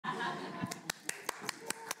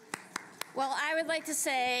Well, I would like to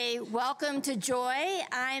say welcome to Joy.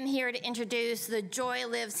 I'm here to introduce the Joy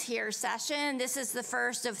Lives Here session. This is the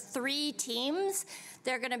first of 3 teams.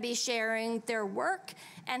 They're going to be sharing their work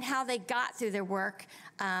and how they got through their work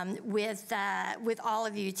with all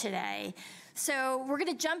of you today. So we're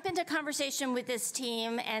going to jump into conversation with this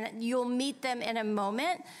team, and you'll meet them in a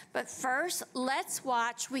moment. But first, let's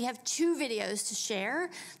watch. We have 2 videos to share.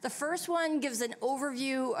 The first one gives an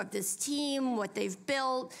overview of this team, what they've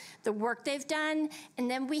built, the work they've done,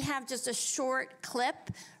 and then we have just a short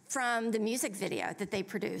clip from the music video that they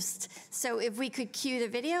produced. So if we could cue the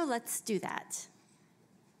video, let's do that.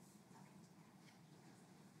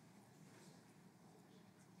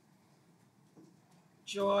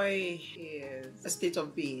 Joy is a state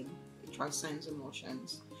of being. It transcends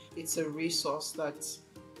emotions. It's a resource that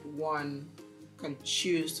one can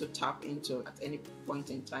choose to tap into at any point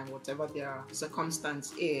in time, whatever their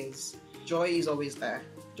circumstance is. Joy is always there.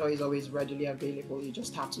 Joy is always readily available. You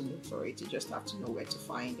just have to look for it. You just have to know where to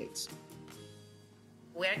find it.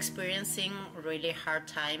 We're experiencing really hard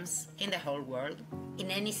times in the whole world.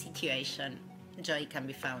 In any situation, joy can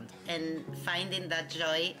be found, and finding that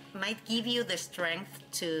joy might give you the strength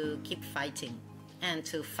to keep fighting and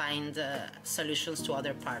to find solutions to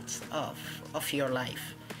other parts of your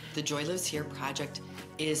life. The Joy Lives Here project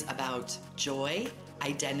is about joy,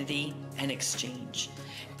 identity, and exchange,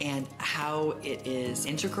 and how it is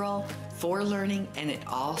integral for learning, and it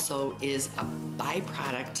also is a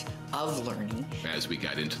byproduct of learning. As we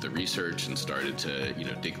got into the research and started to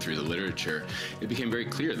dig through the literature, it became very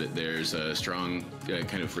clear that there's a strong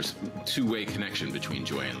kind of two-way connection between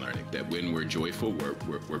joy and learning. That when we're joyful,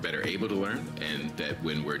 we're better able to learn, and that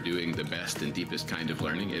when we're doing the best and deepest kind of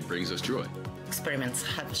learning, it brings us joy. Experiments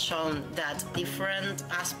have shown that different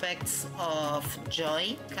aspects of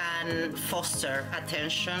joy can foster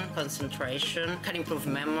attention, concentration, can improve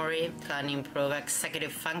memory, can improve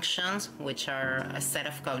executive functions, which are a set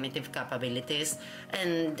of cognitive capabilities,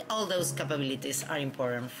 and all those capabilities are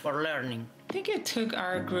important for learning. I think it took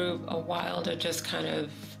our group a while to just kind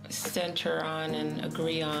of center on and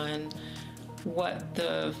agree on what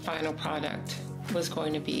the final product was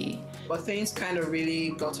going to be. But things kind of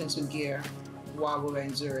really got into gear while we were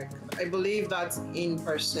in Zurich. I believe that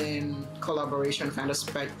in-person collaboration kind of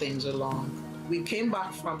sped things along. We came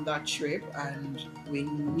back from that trip and we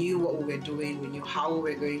knew what we were doing, we knew how we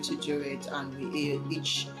were going to do it, and we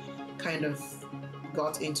each kind of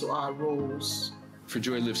got into our roles. For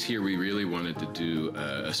Joy Lives Here, we really wanted to do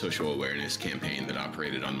a social awareness campaign that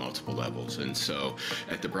operated on multiple levels. And so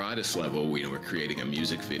at the broadest level, we're creating a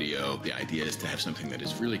music video. The idea is to have something that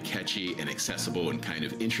is really catchy and accessible and kind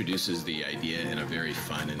of introduces the idea in a very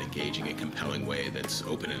fun and engaging and compelling way that's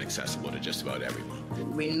open and accessible to just about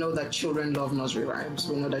everyone. We know that children love nursery rhymes.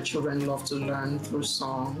 We know that children love to learn through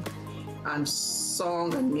song. And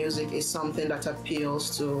song and music is something that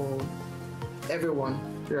appeals to everyone,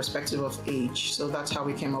 irrespective of age. So that's how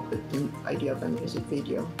we came up with the idea of a music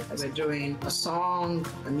video. We're doing a song,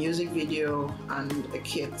 a music video, and a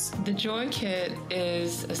kit. The Joy Kit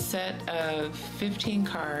is a set of 15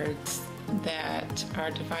 cards that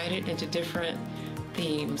are divided into different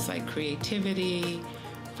themes like creativity,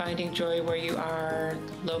 finding joy where you are,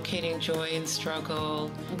 locating joy in struggle.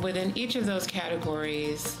 Within each of those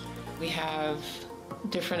categories, we have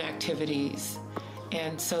different activities.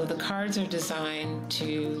 And so the cards are designed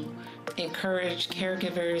to encourage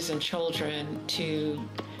caregivers and children to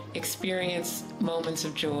experience moments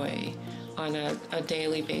of joy on a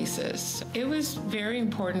daily basis. It was very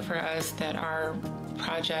important for us that our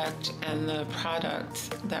project and the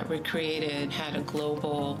product that we created had a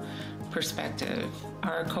global perspective.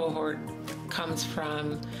 Our cohort comes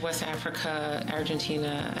from West Africa,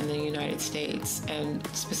 Argentina, and the United States. And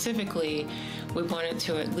specifically, we wanted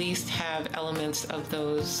to at least have elements of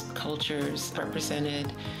those cultures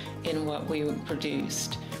represented in what we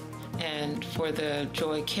produced. And for the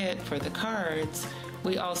Joy Kit, for the cards,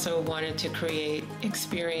 we also wanted to create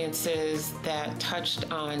experiences that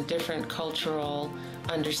touched on different cultural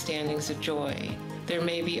understandings of joy. There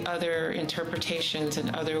may be other interpretations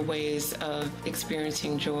and other ways of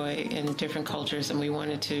experiencing joy in different cultures, and we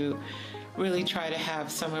wanted to really try to have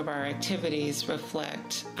some of our activities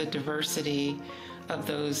reflect the diversity of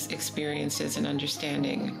those experiences and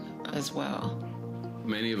understanding as well.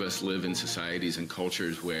 Many of us live in societies and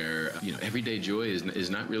cultures where, everyday joy is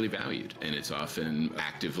not really valued, and it's often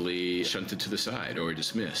actively shunted to the side or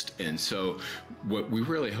dismissed. And so what we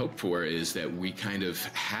really hope for is that we kind of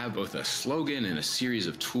have both a slogan and a series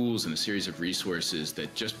of tools and a series of resources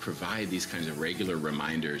that just provide these kinds of regular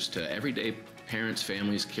reminders to everyday parents,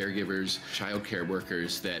 families, caregivers, child care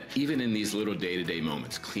workers, that even in these little day-to-day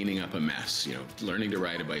moments, cleaning up a mess, learning to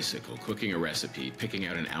ride a bicycle, cooking a recipe, picking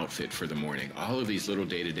out an outfit for the morning, all of these little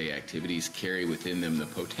day-to-day activities carry within them the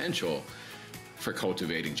potential for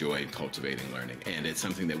cultivating joy and cultivating learning. And it's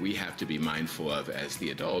something that we have to be mindful of as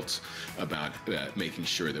the adults about making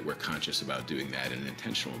sure that we're conscious about doing that and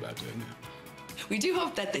intentional about doing that. We do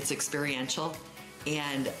hope that it's experiential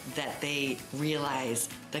and that they realize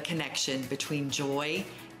the connection between joy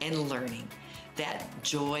and learning. That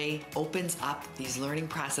joy opens up these learning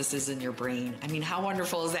processes in your brain. I mean, how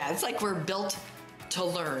wonderful is that? It's like we're built to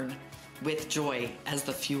learn with joy as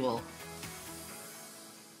the fuel.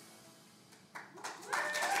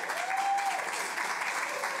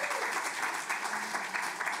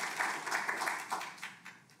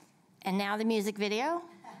 And now the music video.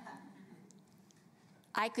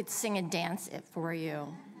 I could sing and dance it for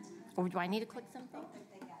you. Or do I need to click something?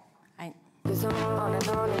 Goes on and on and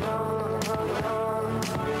on and on and on and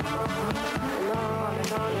on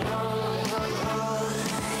and on and on.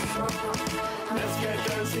 Let's get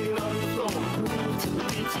dancing on the floor. Move to the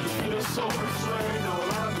beat, you feel the soul. Swear no,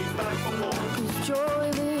 I'll be back for more. 'Cause joy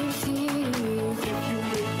lives here. If you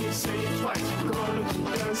make me say it twice, we're gonna keep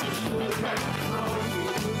dancing through the night.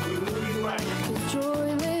 Joy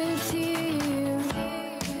lives here.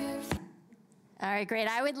 All right, great.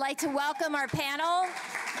 I would like to welcome our panel.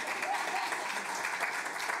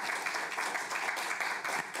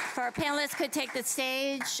 If our panelists could take the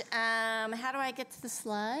stage. How do I get to the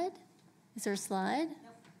slide? Is there a slide?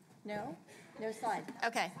 No? No slide.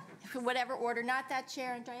 Okay. Whatever order. Not that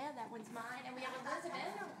chair, Andrea. That one's mine. And we have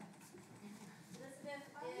Elizabeth. Elizabeth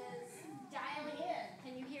is dialing in.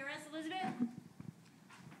 Can you hear us, Elizabeth?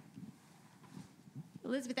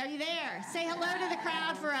 Elizabeth, are you there? Say hello to the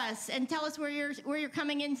crowd for us and tell us where you're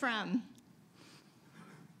coming in from.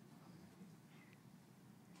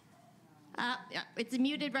 Yeah, it's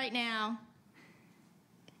muted right now.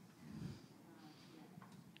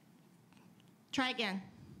 Try again.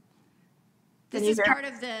 This is part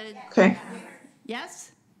of the... Okay.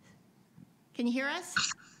 Yes? Can you hear us?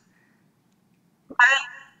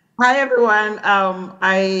 Hi everyone.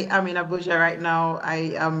 I am in Abuja right now.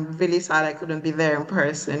 I am really sad I couldn't be there in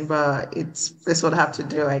person, but this would have to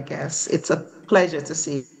do, I guess. It's a pleasure to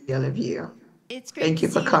see all of you. It's great Thank to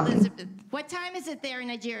you for see you, coming. Elizabeth. What time is it there in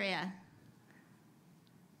Nigeria?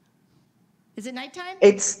 Is it nighttime?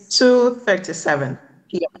 It's 2:37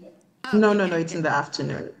 p.m. Oh, No, okay, it's good. in the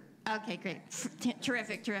afternoon. Okay, great.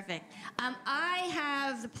 Terrific, terrific. I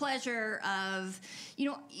have the pleasure of,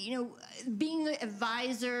 being the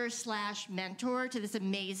advisor / mentor to this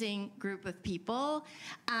amazing group of people,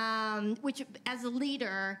 which as a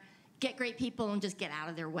leader, get great people and just get out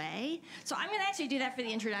of their way. So I'm going to actually do that for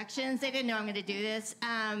the introductions. They didn't know I'm going to do this.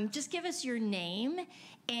 Just give us your name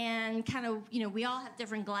and kind of, we all have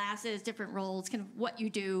different glasses, different roles, kind of what you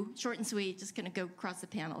do, short and sweet, just going to go across the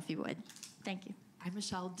panel if you would. Thank you. I'm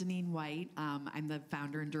Dinneen-White. I'm the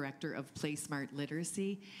founder and director of Play Smart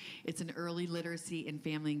Literacy. It's an early literacy and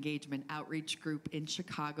family engagement outreach group in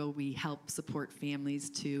Chicago. We help support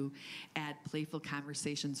families to add playful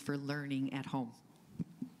conversations for learning at home.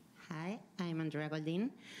 Hi, I'm Andrea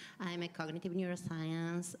Goldin. I'm a cognitive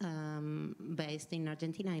neuroscience based in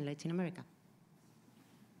Argentina in Latin America.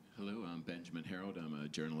 Hello, I'm Benjamin Herold. I'm a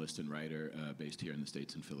journalist and writer based here in the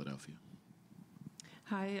States in Philadelphia.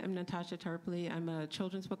 Hi, I'm Natasha Tarpley. I'm a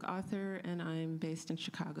children's book author, and I'm based in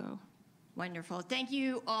Chicago. Wonderful. Thank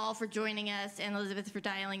you all for joining us, and Elizabeth for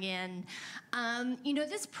dialing in.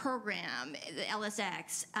 This program, the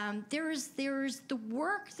LSX, there's the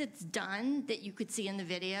work that's done that you could see in the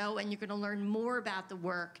video, and you're going to learn more about the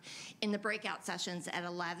work in the breakout sessions at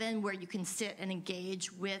 11, where you can sit and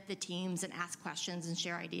engage with the teams and ask questions and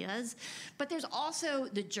share ideas. But there's also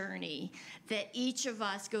the journey that each of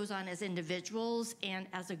us goes on as individuals and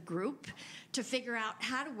as a group to figure out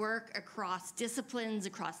how to work across disciplines,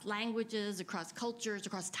 across languages, across cultures,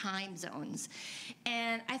 across time zones.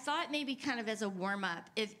 And I thought maybe kind of as a warm-up,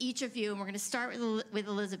 if each of you, and we're going to start with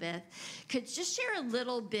Elizabeth, could just share a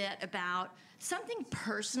little bit about something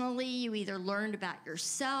personally you either learned about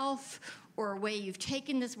yourself or a way you've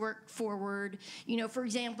taken this work forward. For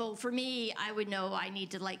example, for me, I would know I need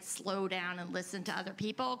to slow down and listen to other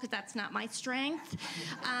people because that's not my strength.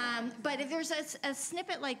 But if there's a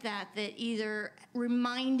snippet like that either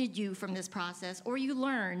reminded you from this process or you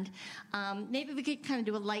learned, maybe we could kind of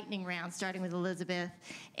do a lightning round starting with Elizabeth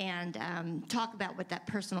and talk about what that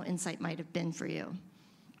personal insight might have been for you.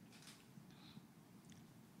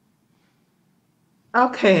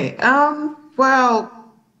 Okay. Well,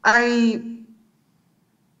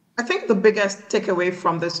 I think the biggest takeaway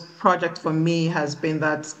from this project for me has been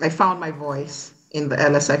that I found my voice in the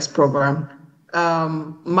LSX program.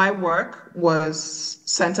 My work was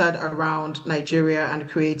centered around Nigeria and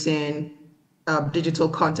creating digital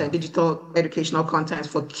content, digital educational content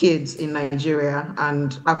for kids in Nigeria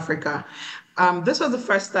and Africa. This was the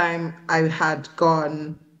first time I had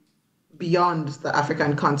gone beyond the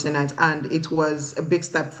African continent, and it was a big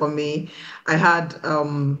step for me. I had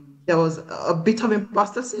there was a bit of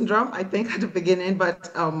imposter syndrome, I think, at the beginning,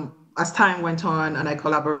 but as time went on and I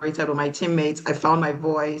collaborated with my teammates, I found my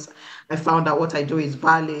voice. I found out what I do is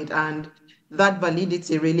valid, and that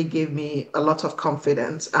validity really gave me a lot of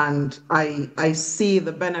confidence. And I see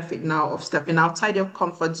the benefit now of stepping outside your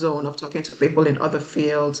comfort zone, of talking to people in other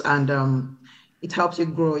fields, and it helps you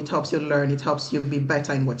grow, it helps you learn, it helps you be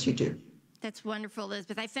better in what you do. That's wonderful,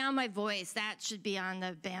 Elizabeth. I found my voice. That should be on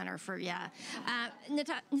the banner for, yeah.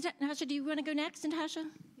 Natasha, do you want to go next, Natasha?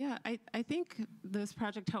 Yeah, I think this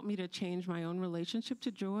project helped me to change my own relationship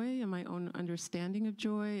to joy and my own understanding of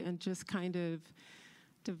joy, and just kind of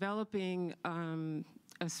developing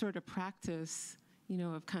a sort of practice, you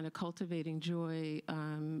know, of kind of cultivating joy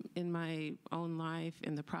in my own life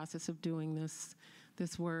in the process of doing this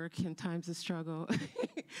work in times of struggle,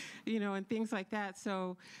 you know, and things like that.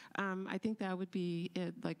 So I think that would be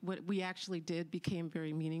it. Like, what we actually did became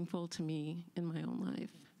very meaningful to me in my own life.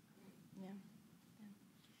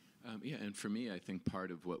 Yeah, and for me, I think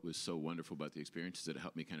part of what was so wonderful about the experience is that it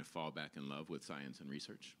helped me kind of fall back in love with science and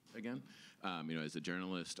research again. You know, as a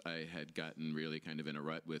journalist, I had gotten really kind of in a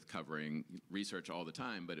rut with covering research all the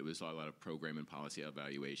time, but it was a lot of program and policy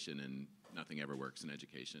evaluation, and nothing ever works in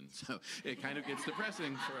education. So it kind of gets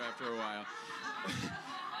depressing after a while.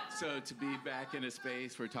 So to be back in a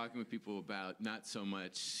space where talking with people about not so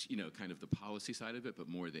much, you know, kind of the policy side of it, but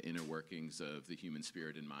more the inner workings of the human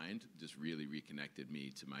spirit and mind, just really reconnected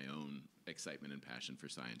me to my own excitement and passion for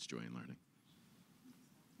science, joy, and learning.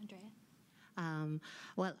 Andrea?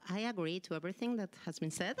 Well, I agree to everything that has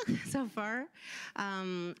been said so far.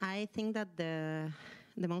 I think that the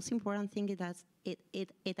most important thing is that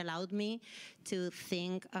it allowed me to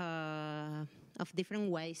think of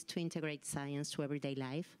different ways to integrate science to everyday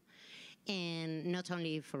life. And not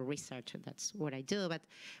only for research, that's what I do,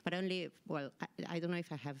 but only, well, I don't know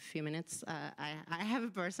if I have a few minutes. I have a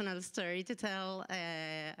personal story to tell.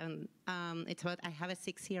 It's about, I have a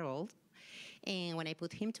 6-year-old, and when I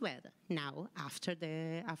put him to bed, now, after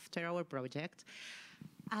our project,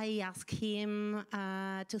 I ask him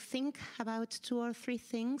to think about 2 or 3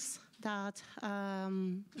 things that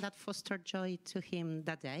fostered joy to him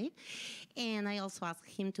that day. And I also ask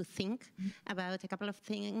him to think about a couple of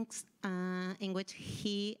things in which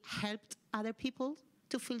he helped other people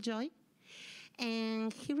to feel joy.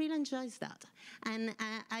 And he really enjoys that. And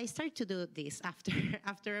I started to do this after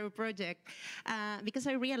our project because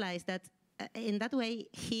I realized that in that way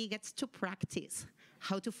he gets to practice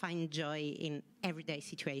how to find joy in everyday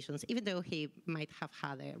situations, even though he might have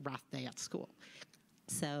had a rough day at school.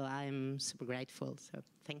 So I'm super grateful, so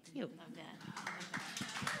thank you. Love that.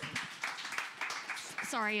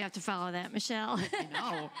 Sorry you have to follow that, Michelle. I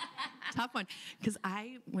know. Tough one. Because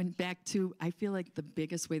I went back to, I feel like the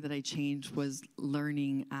biggest way that I changed was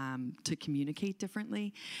learning to communicate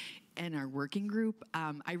differently. In our working group,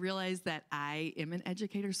 I realized that I am an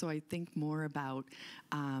educator, so I think more about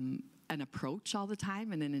an approach all the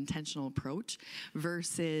time and an intentional approach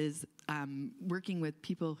versus working with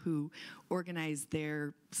people who organize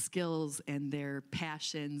their skills and their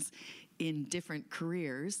passions in different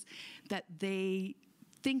careers, that they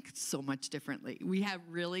think so much differently. We have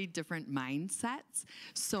really different mindsets,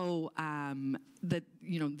 so that,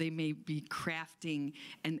 you know, they may be crafting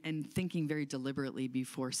and thinking very deliberately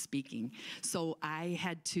before speaking. So I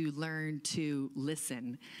had to learn to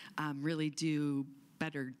listen, really do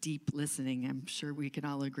better deep listening. I'm sure we can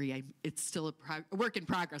all agree. It's still a work in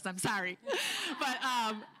progress. I'm sorry, but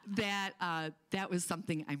that was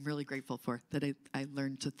something I'm really grateful for, that I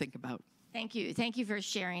learned to think about. Thank you. Thank you for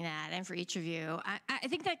sharing that, and for each of you. I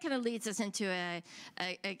think that kind of leads us into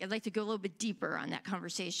I'd like to go a little bit deeper on that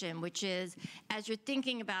conversation, which is, as you're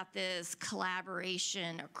thinking about this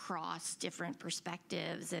collaboration across different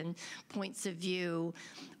perspectives and points of view,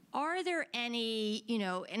 are there any,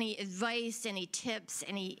 any advice, any tips,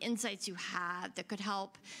 any insights you have that could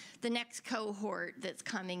help the next cohort that's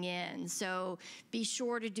coming in? So be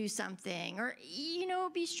sure to do something, or,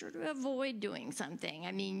 be sure to avoid doing something.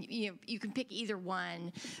 I mean, you can pick either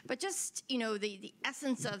one, but just, the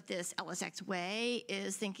essence of this LSX way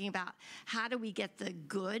is thinking about how do we get the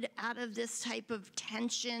good out of this type of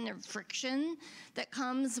tension or friction that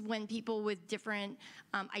comes when people with different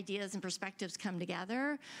ideas and perspectives come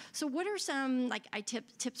together. So what are some like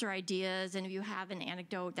tips or ideas? And if you have an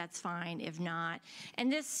anecdote, that's fine. If not,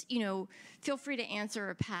 and this, feel free to answer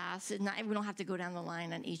or pass. We don't have to go down the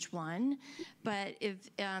line on each one. But if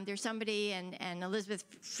there's somebody, and Elizabeth,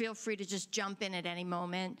 feel free to just jump in at any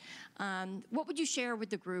moment. What would you share with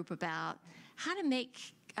the group about how to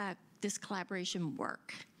make this collaboration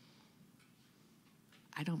work?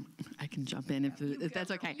 I can jump in if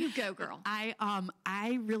that's okay. You go, girl.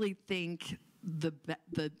 I really think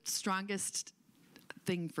the strongest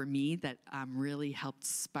thing for me that really helped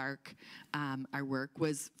spark our work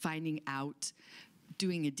was finding out,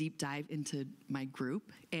 doing a deep dive into my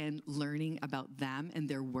group and learning about them and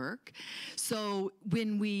their work. So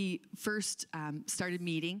when we first started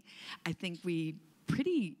meeting, I think we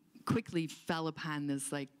pretty quickly fell upon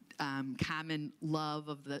this common love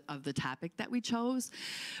of the topic that we chose.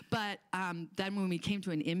 But then when we came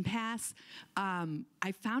to an impasse,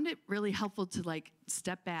 I found it really helpful to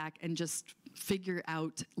step back and just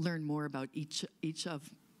learn more about each of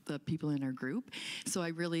the people in our group. So I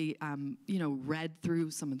really, read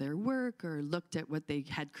through some of their work or looked at what they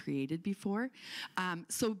had created before.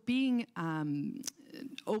 So being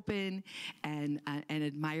open and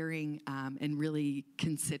admiring and really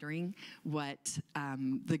considering what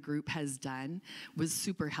the group has done was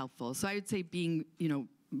super helpful. So I would say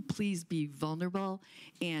please be vulnerable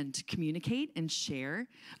and communicate and share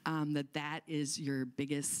that is your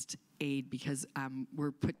biggest aid, because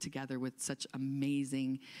we're put together with such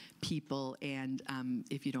amazing people, and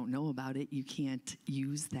if you don't know about it, you can't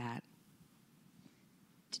use that.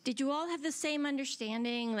 Did you all have the same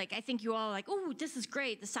understanding? I think you all oh, this is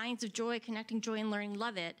great. The science of joy, connecting joy and learning,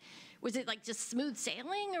 love it. Was it just smooth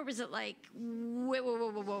sailing, or was it whoa.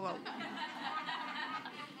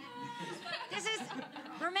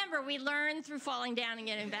 Remember, we learn through falling down and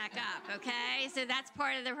getting back up, okay? So that's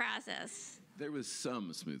part of the process. There was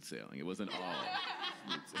some smooth sailing. It wasn't all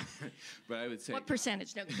smooth sailing. But I would say... What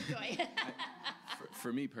percentage? No, keep going.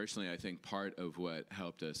 For me personally, I think part of what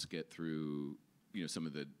helped us get through some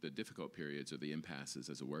of the difficult periods or the impasses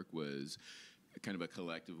as a work was kind of a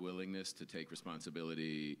collective willingness to take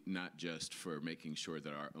responsibility, not just for making sure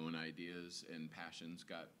that our own ideas and passions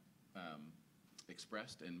got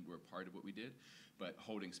expressed and were part of what we did, but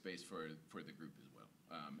holding space for the group as well.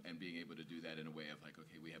 And being able to do that in a way of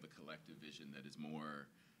okay, we have a collective vision that is more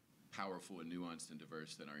powerful and nuanced and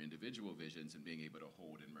diverse than our individual visions, and being able to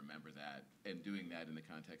hold and remember that, and doing that in the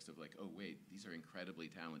context of oh wait, these are incredibly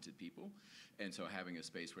talented people. And so having a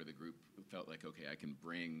space where the group felt okay, I can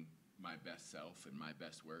bring my best self and my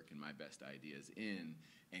best work and my best ideas in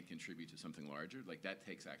and contribute to something larger, that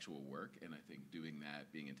takes actual work. And I think doing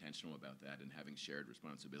that, being intentional about that, and having shared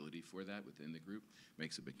responsibility for that within the group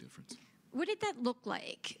makes a big difference. What did that look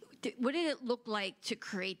like? What did it look like to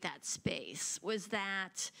create that space? Was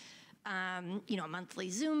that, a monthly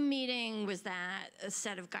Zoom meeting? Was that a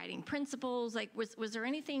set of guiding principles? Was there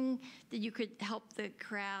anything that you could help the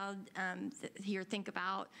crowd here think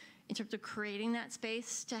about in terms of creating that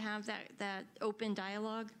space to have that open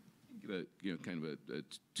dialogue? Give kind of a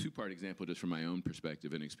two-part example just from my own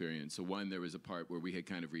perspective and experience. So one, there was a part where we had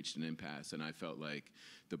kind of reached an impasse, and I felt like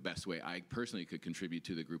the best way I personally could contribute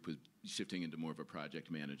to the group was shifting into more of a project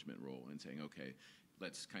management role and saying, okay,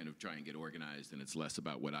 let's kind of try and get organized, and it's less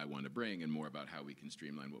about what I want to bring and more about how we can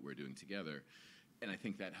streamline what we're doing together. And I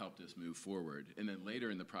think that helped us move forward. And then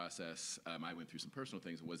later in the process, I went through some personal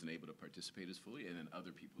things and wasn't able to participate as fully, and then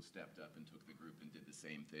other people stepped up and took the group and did the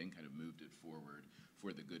same thing, kind of moved it forward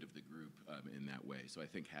for the good of the group in that way. So I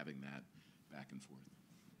think having that back and forth.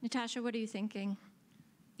 Natasha, what are you thinking?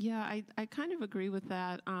 Yeah, I kind of agree with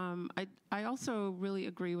that. I also really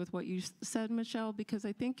agree with what you said, Michelle, because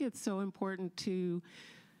I think it's so important to,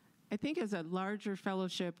 I think as a larger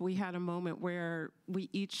fellowship, we had a moment where we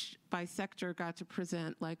each, by sector, got to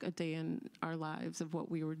present a day in our lives of what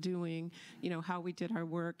we were doing, how we did our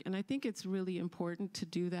work. And I think it's really important to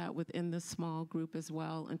do that within the small group as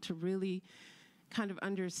well, and to really kind of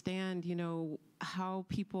understand, how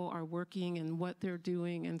people are working and what they're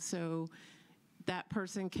doing. And so that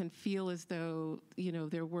person can feel as though,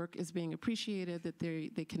 their work is being appreciated, that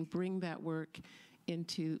they can bring that work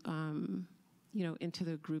into, into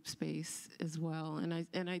the group space as well. And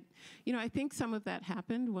I think some of that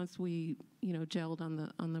happened once we, gelled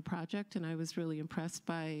on the project, and I was really impressed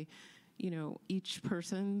by, each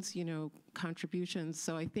person's, contributions.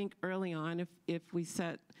 So I think early on, if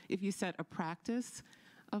you set a practice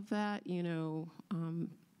of that,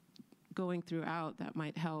 going throughout, that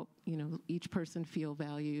might help, each person feel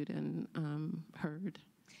valued and heard.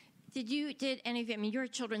 Did any of you, I mean, you're a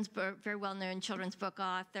children's book, very well-known children's book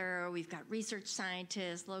author. We've got research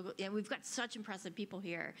scientists, we've got such impressive people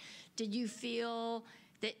here. Did you feel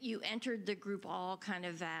that you entered the group all kind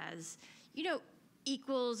of as,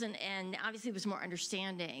 equals and obviously it was more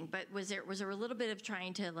understanding, but was there a little bit of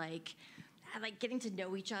trying to like getting to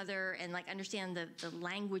know each other and like understand the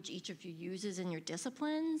language each of you uses in your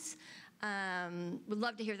disciplines? Would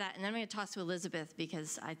love to hear that. And then I'm going to toss to Elizabeth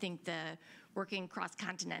because I think the working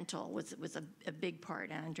cross-continental was a big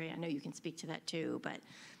part. And Andrea, I know you can speak to that too. But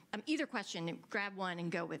either question, grab one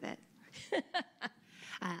and go with it.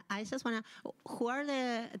 I just want to, who are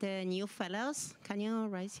the new fellows? Can you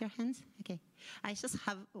raise your hands? Okay. I just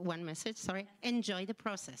have one message, sorry. Enjoy the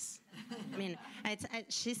process. I mean,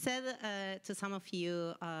 she said to some of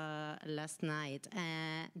you last night,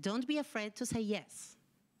 don't be afraid to say yes.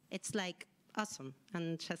 It's like awesome,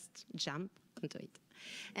 and just jump into it.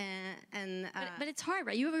 But it's hard,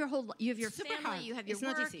 right? You have your family, hard. You have your it's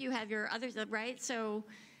work, not easy. you have your others, right? So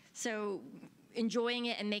enjoying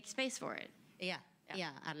it and make space for it.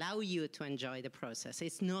 Yeah, allow you to enjoy the process.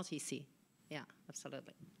 It's not easy. Yeah,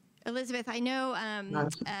 absolutely. Elizabeth, I know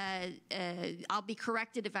I'll be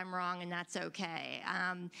corrected if I'm wrong, and that's okay.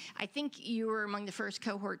 I think you were among the first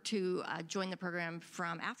cohort to join the program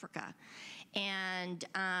from Africa. And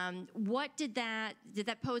what did that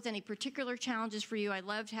pose any particular challenges for you? I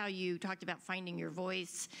loved how you talked about finding your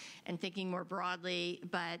voice and thinking more broadly,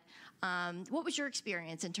 but what was your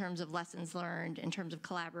experience in terms of lessons learned, in terms of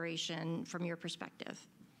collaboration from your perspective?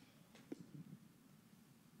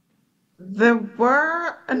 There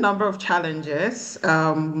were a number of challenges.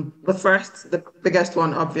 The biggest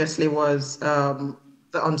one obviously was the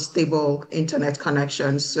unstable internet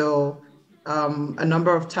connection. So a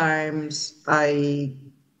number of times I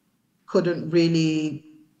couldn't really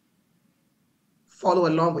follow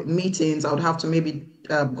along with meetings. I would have to maybe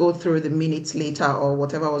go through the minutes later or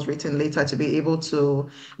whatever was written later to be able to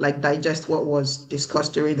like digest what was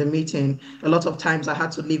discussed during the meeting. A lot of times I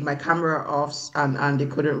had to leave my camera off and I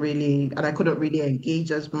couldn't really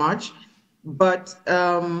engage as much. But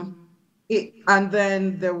and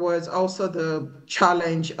then there was also the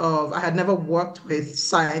challenge of I had never worked with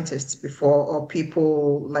scientists before or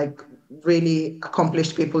people like really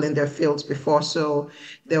accomplished people in their fields before. So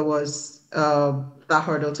there was that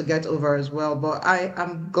hurdle to get over as well. But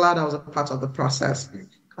I'm glad I was a part of the process.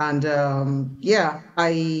 And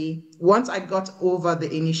once I got over the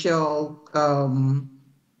initial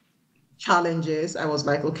challenges, I was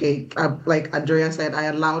like, okay, like Andrea said, I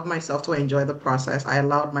allowed myself to enjoy the process. I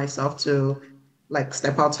allowed myself to like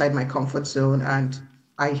step outside my comfort zone, and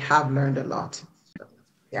I have learned a lot.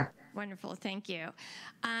 Yeah. Wonderful, thank you.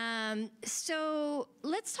 So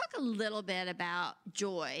let's talk a little bit about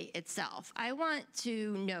joy itself. I want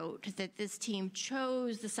to note that this team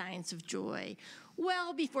chose the science of joy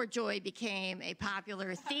well before joy became a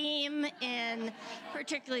popular theme in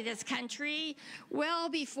particularly this country, well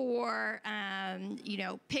before,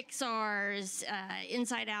 Pixar's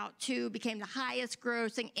Inside Out 2 became the highest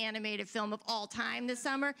grossing animated film of all time this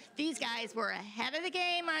summer. These guys were ahead of the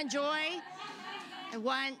game on joy. I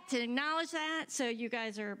want to acknowledge that. So you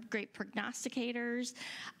guys are great prognosticators.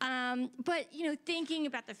 But, thinking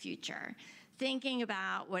about the future, thinking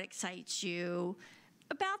about what excites you,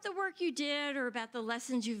 about the work you did or about the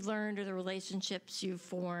lessons you've learned or the relationships you've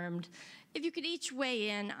formed, if you could each weigh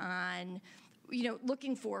in on,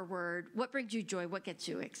 looking forward, what brings you joy, what gets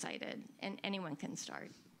you excited? And anyone can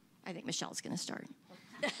start. I think Michelle's going to start.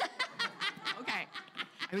 Okay.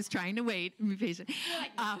 I was trying to wait and be patient.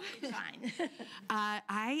 It's fine.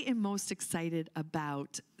 I am most excited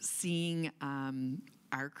about seeing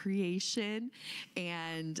our creation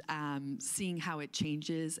and seeing how it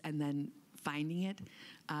changes and then finding it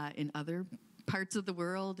in other parts of the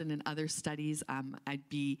world and in other studies. I'd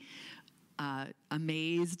be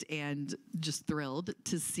amazed and just thrilled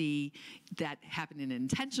to see that happen in an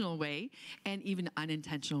intentional way and even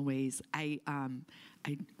unintentional ways. I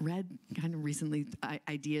read kind of recently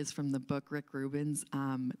ideas from the book Rick Rubin's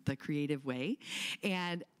The Creative Way,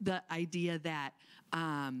 and the idea that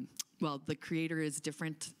the creator is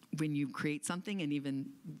different when you create something and even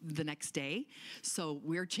the next day. So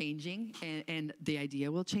we're changing and the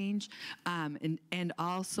idea will change. And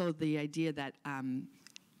also the idea that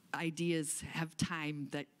ideas have time,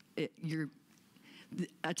 that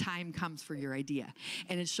a time comes for your idea,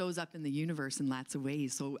 and it shows up in the universe in lots of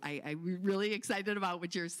ways. So I'm really excited about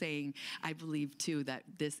what you're saying. I believe too that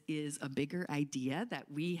this is a bigger idea that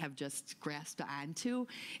we have just grasped onto,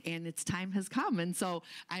 and its time has come. And so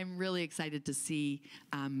I'm really excited to see,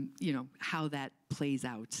 how that plays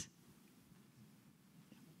out.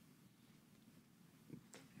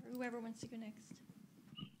 whoever wants to go next.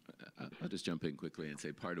 I'll just jump in quickly and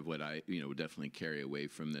say part of what I would definitely carry away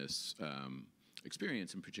from this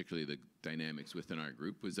experience, and particularly the dynamics within our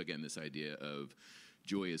group, was again this idea of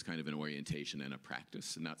joy is kind of an orientation and a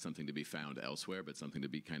practice, and not something to be found elsewhere, but something to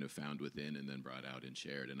be kind of found within and then brought out and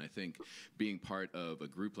shared. And I think being part of a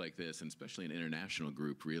group like this, and especially an international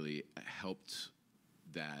group, really helped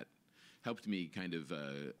me kind of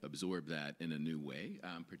absorb that in a new way,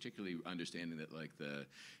 particularly understanding that like the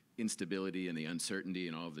instability and the uncertainty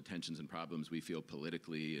and all of the tensions and problems we feel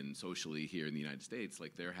politically and socially here in the United States,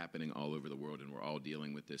 like they're happening all over the world, and we're all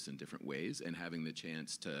dealing with this in different ways, and having the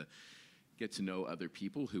chance to get to know other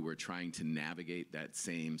people who are trying to navigate that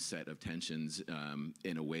same set of tensions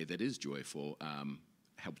in a way that is joyful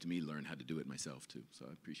helped me learn how to do it myself too, so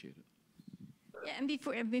I appreciate it. Yeah, and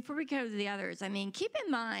before we go to the others, I mean, keep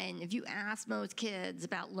in mind, if you ask most kids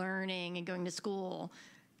about learning and going to school,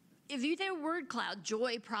 if you do a word cloud,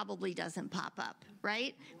 joy probably doesn't pop up,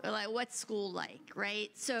 right? Or like, what's school like, right?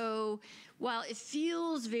 So while it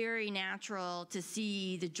feels very natural to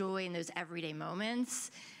see the joy in those everyday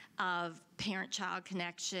moments of parent-child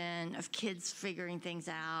connection, of kids figuring things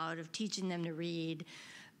out, of teaching them to read,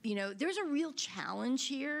 there's a real challenge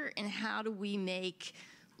here in how do we make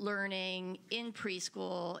learning in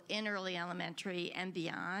preschool, in early elementary, and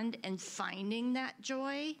beyond, and finding that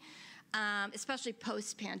joy. Especially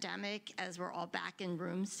post-pandemic, as we're all back in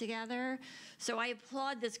rooms together. So I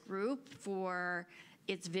applaud this group for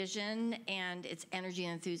its vision and its energy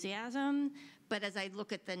and enthusiasm. But as I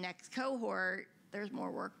look at the next cohort, there's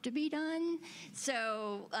more work to be done.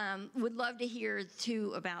 So would love to hear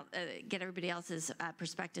too about, get everybody else's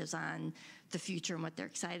perspectives on the future and what they're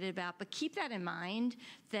excited about. But keep that in mind,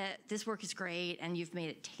 that this work is great and you've made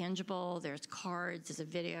it tangible. There's cards, there's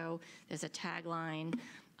a video, there's a tagline.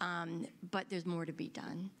 But there's more to be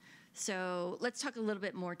done. So let's talk a little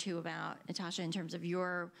bit more too about, Natasha, in terms of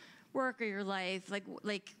your work or your life, like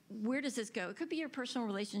where does this go? It could be your personal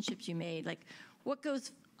relationships you made, like what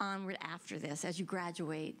goes onward after this as you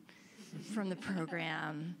graduate from the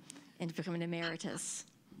program and become an emeritus?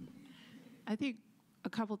 I think a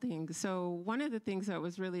couple things. So one of the things that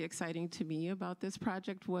was really exciting to me about this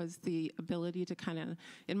project was the ability to kind of,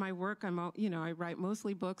 in my work, I write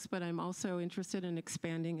mostly books, but I'm also interested in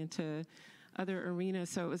expanding into other arenas.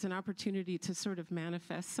 So it was an opportunity to sort of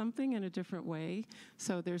manifest something in a different way.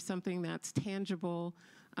 So there's something that's tangible,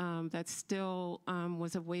 that still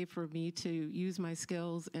was a way for me to use my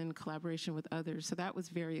skills in collaboration with others. So that was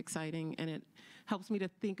very exciting, and it helps me to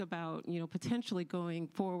think about, potentially going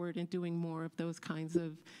forward and doing more of those kinds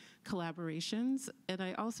of collaborations. And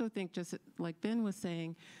I also think, just like Ben was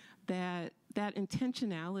saying, that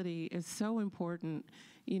intentionality is so important,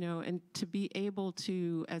 and to be able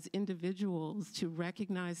to, as individuals, to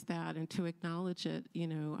recognize that and to acknowledge it.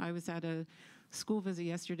 I was at a school visit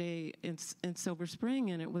yesterday in Silver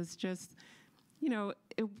Spring, and it was just,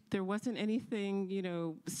 there wasn't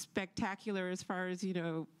anything, spectacular as far as,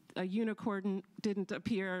 a unicorn didn't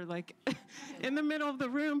appear like in the middle of the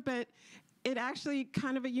room, but it actually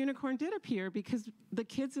kind of a unicorn did appear because the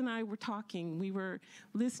kids and I were talking, we were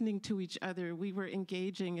listening to each other, we were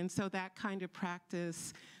engaging, and so that kind of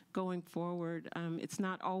practice going forward, it's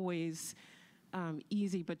not always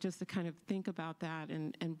easy, but just to kind of think about that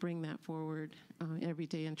and bring that forward,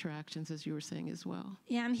 everyday interactions, as you were saying as well.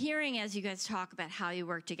 Yeah, I'm hearing as you guys talk about how you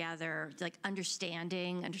work together, like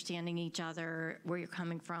understanding each other, where you're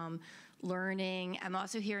coming from, learning. I'm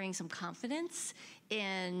also hearing some confidence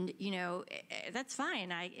in, that's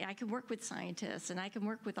fine. I can work with scientists and I can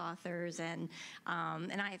work with authors and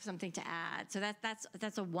I have something to add. So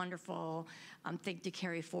that's a wonderful thing to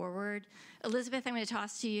carry forward. Elizabeth, I'm going to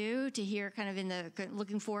toss to you to hear kind of in the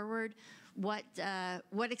looking forward, what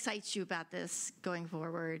excites you about this going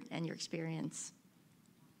forward and your experience?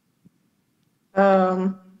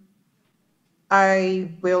 I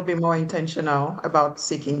will be more intentional about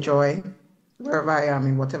seeking joy wherever I am,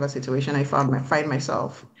 in whatever situation I find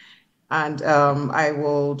myself. And it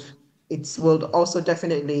will also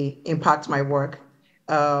definitely impact my work.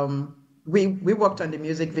 We worked on the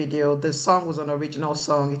music video. The song was an original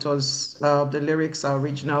song. It was, the lyrics are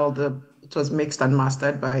original. It was mixed and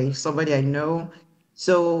mastered by somebody I know.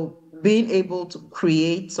 So being able to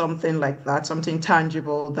create something like that, something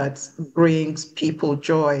tangible that brings people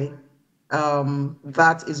joy,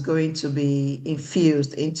 that is going to be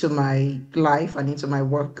infused into my life and into my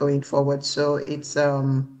work going forward. So it's,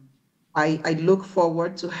 I look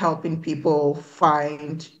forward to helping people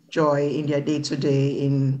find joy in their day-to-day,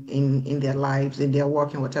 in their lives, in their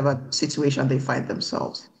work, in whatever situation they find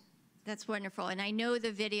themselves. That's wonderful. And I know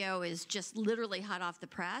the video is just literally hot off the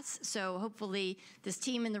press. So hopefully this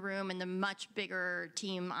team in the room and the much bigger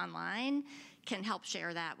team online can help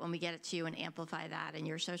share that when we get it to you and amplify that in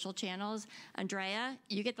your social channels. Andrea,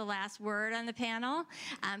 you get the last word on the panel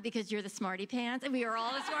because you're the smarty pants, and we are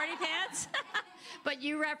all the smarty pants. But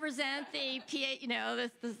you represent the PA, you know,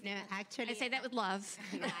 No, actually, I say that with love.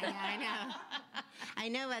 Yeah, I know. I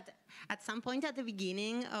know, but at some point at the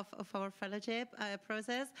beginning of our fellowship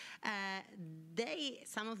process,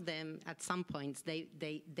 some of them, at some points,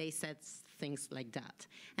 they said things like that.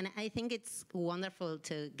 And I think it's wonderful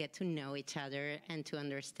to get to know each other and to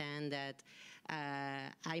understand that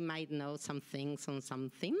I might know some things on some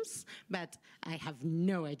themes, but I have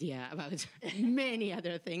no idea about many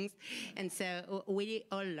other things. And so we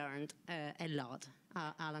all learned a lot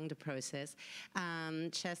along the process.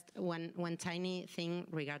 Just one tiny thing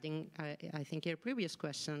regarding, I think, your previous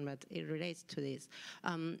question, but it relates to this.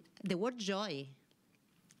 The word joy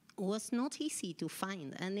was not easy to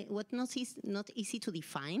find, and it was not easy to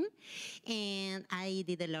define. And I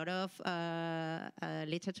did a lot of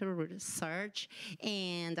literature research,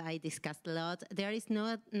 and I discussed a lot. There is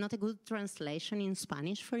not a good translation in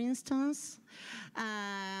Spanish, for instance.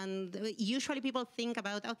 And usually people think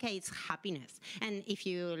about, okay, it's happiness. And if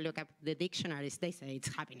you look up the dictionaries, they say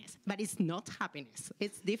it's happiness. But it's not happiness.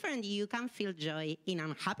 It's different. You can feel joy in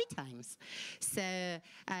unhappy times. So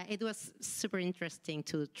it was super interesting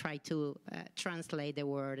to try to translate the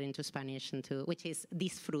word into Spanish, which is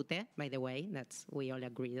disfrute, by the way. We all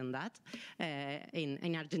agreed on that,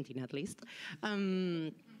 in Argentina at least.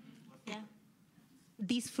 Yeah.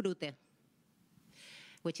 Disfrute,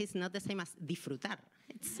 which is not the same as disfrutar.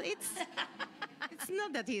 It's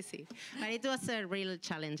not that easy, but it was a real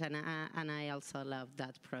challenge, and I also loved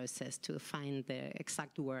that process to find the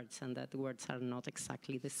exact words, and that words are not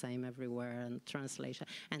exactly the same everywhere, and translation,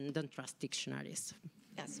 and don't trust dictionaries.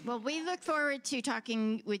 Yes. Well, we look forward to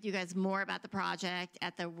talking with you guys more about the project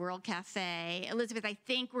at the World Cafe. Elizabeth, I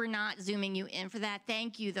think we're not zooming you in for that.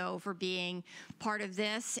 Thank you, though, for being part of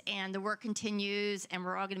this. And the work continues, and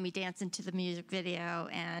we're all going to be dancing to the music video.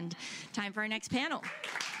 And time for our next panel.